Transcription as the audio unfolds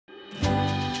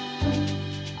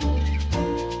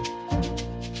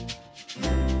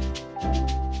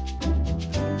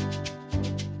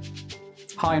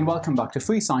Hi and welcome back to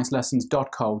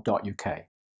freesciencelessons.co.uk.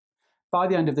 By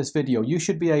the end of this video, you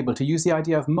should be able to use the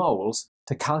idea of moles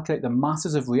to calculate the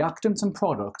masses of reactants and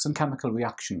products and chemical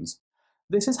reactions.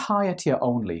 This is higher tier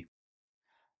only.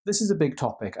 This is a big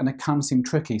topic and it can seem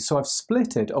tricky, so I've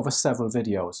split it over several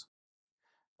videos.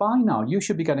 By now, you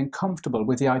should be getting comfortable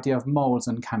with the idea of moles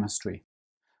in chemistry.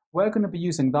 We're going to be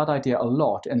using that idea a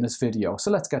lot in this video, so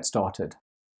let's get started.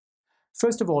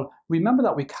 First of all, remember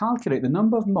that we calculate the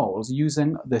number of moles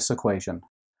using this equation.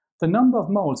 The number of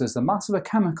moles is the mass of a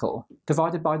chemical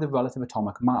divided by the relative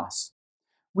atomic mass.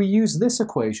 We use this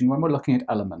equation when we're looking at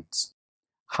elements.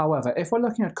 However, if we're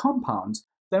looking at compounds,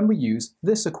 then we use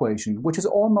this equation, which is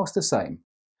almost the same.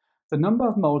 The number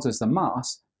of moles is the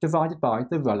mass divided by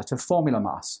the relative formula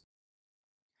mass.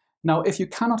 Now, if you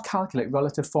cannot calculate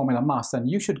relative formula mass, then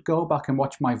you should go back and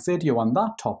watch my video on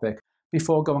that topic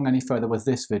before going any further with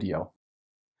this video.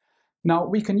 Now,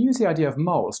 we can use the idea of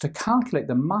moles to calculate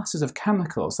the masses of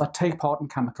chemicals that take part in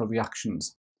chemical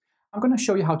reactions. I'm going to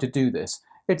show you how to do this.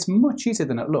 It's much easier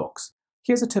than it looks.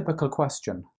 Here's a typical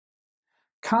question.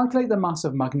 Calculate the mass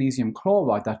of magnesium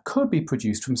chloride that could be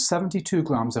produced from 72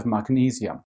 grams of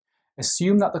magnesium.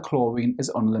 Assume that the chlorine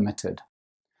is unlimited.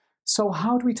 So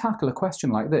how do we tackle a question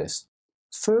like this?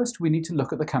 First, we need to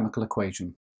look at the chemical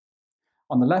equation.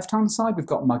 On the left-hand side, we've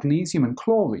got magnesium and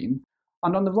chlorine,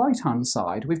 and on the right-hand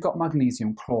side, we've got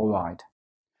magnesium chloride.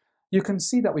 You can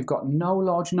see that we've got no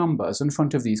large numbers in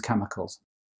front of these chemicals.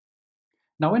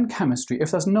 Now in chemistry,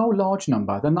 if there's no large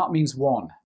number, then that means 1.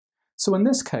 So in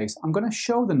this case, I'm going to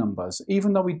show the numbers,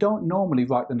 even though we don't normally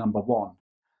write the number 1.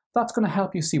 That's going to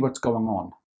help you see what's going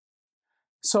on.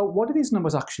 So what do these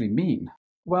numbers actually mean?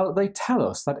 Well, they tell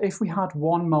us that if we had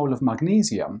 1 mole of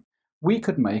magnesium, we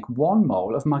could make 1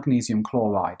 mole of magnesium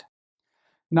chloride.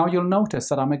 Now you'll notice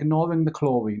that I'm ignoring the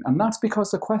chlorine, and that's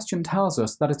because the question tells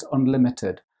us that it's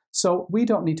unlimited, so we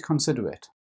don't need to consider it.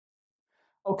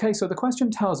 Okay, so the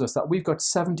question tells us that we've got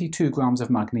 72 grams of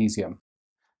magnesium.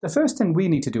 The first thing we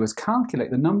need to do is calculate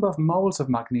the number of moles of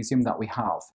magnesium that we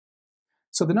have.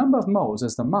 So the number of moles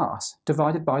is the mass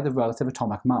divided by the relative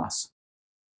atomic mass.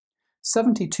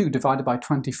 72 divided by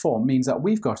 24 means that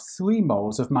we've got 3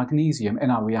 moles of magnesium in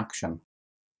our reaction.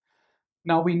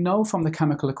 Now we know from the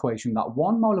chemical equation that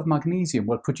 1 mole of magnesium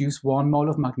will produce 1 mole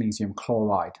of magnesium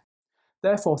chloride.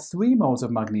 Therefore, 3 moles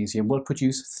of magnesium will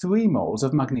produce 3 moles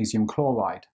of magnesium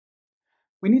chloride.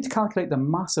 We need to calculate the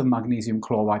mass of magnesium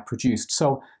chloride produced,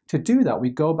 so to do that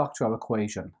we go back to our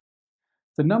equation.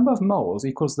 The number of moles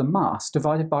equals the mass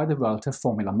divided by the relative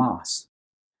formula mass.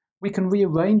 We can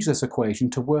rearrange this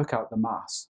equation to work out the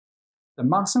mass. The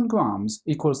mass in grams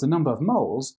equals the number of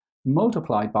moles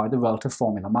multiplied by the relative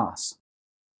formula mass.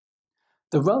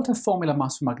 The relative formula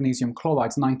mass for magnesium chloride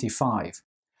is 95.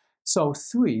 So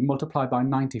 3 multiplied by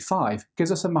 95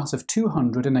 gives us a mass of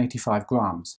 285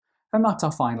 grams, and that's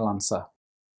our final answer.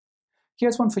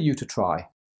 Here's one for you to try.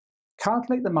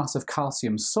 Calculate the mass of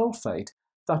calcium sulfate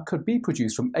that could be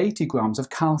produced from 80 grams of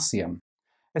calcium.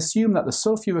 Assume that the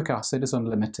sulfuric acid is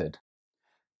unlimited.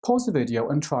 Pause the video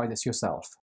and try this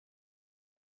yourself.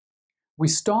 We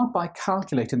start by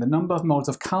calculating the number of moles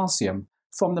of calcium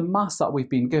from the mass that we've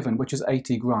been given, which is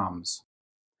 80 grams.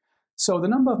 So the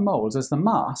number of moles is the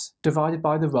mass divided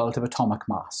by the relative atomic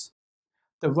mass.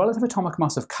 The relative atomic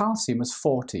mass of calcium is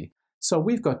 40, so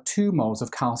we've got 2 moles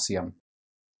of calcium.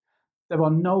 There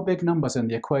are no big numbers in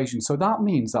the equation, so that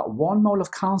means that 1 mole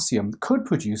of calcium could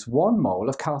produce 1 mole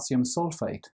of calcium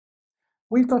sulfate.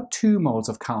 We've got 2 moles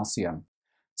of calcium,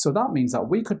 so that means that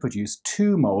we could produce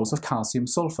 2 moles of calcium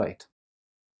sulfate.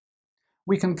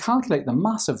 We can calculate the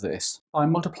mass of this by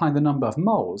multiplying the number of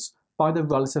moles by the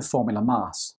relative formula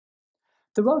mass.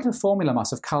 The relative formula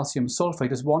mass of calcium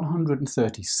sulfate is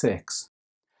 136.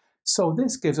 So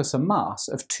this gives us a mass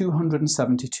of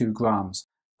 272 grams,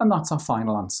 and that's our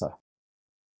final answer.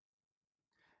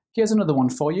 Here's another one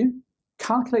for you.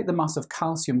 Calculate the mass of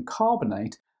calcium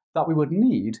carbonate that we would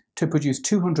need to produce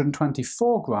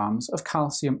 224 grams of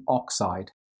calcium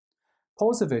oxide.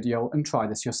 Pause the video and try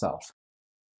this yourself.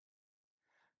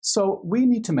 So we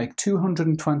need to make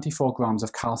 224 grams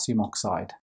of calcium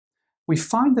oxide. We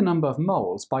find the number of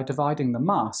moles by dividing the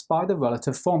mass by the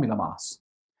relative formula mass.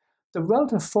 The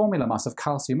relative formula mass of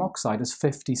calcium oxide is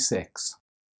 56.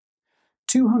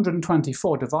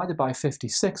 224 divided by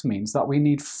 56 means that we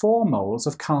need 4 moles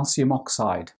of calcium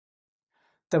oxide.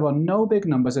 There are no big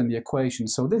numbers in the equation,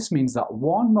 so this means that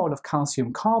 1 mole of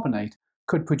calcium carbonate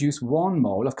could produce 1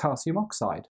 mole of calcium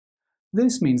oxide.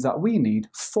 This means that we need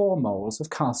 4 moles of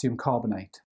calcium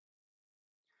carbonate.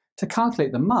 To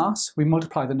calculate the mass, we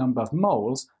multiply the number of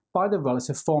moles by the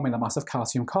relative formula mass of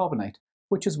calcium carbonate,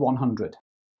 which is 100.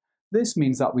 This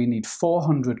means that we need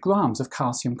 400 grams of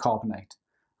calcium carbonate,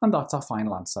 and that's our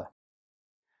final answer.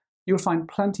 You'll find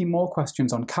plenty more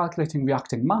questions on calculating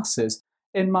reacting masses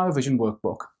in my revision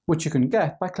workbook, which you can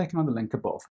get by clicking on the link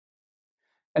above.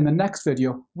 In the next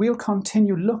video, we'll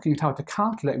continue looking at how to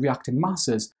calculate reacting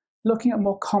masses, looking at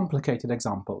more complicated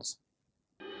examples.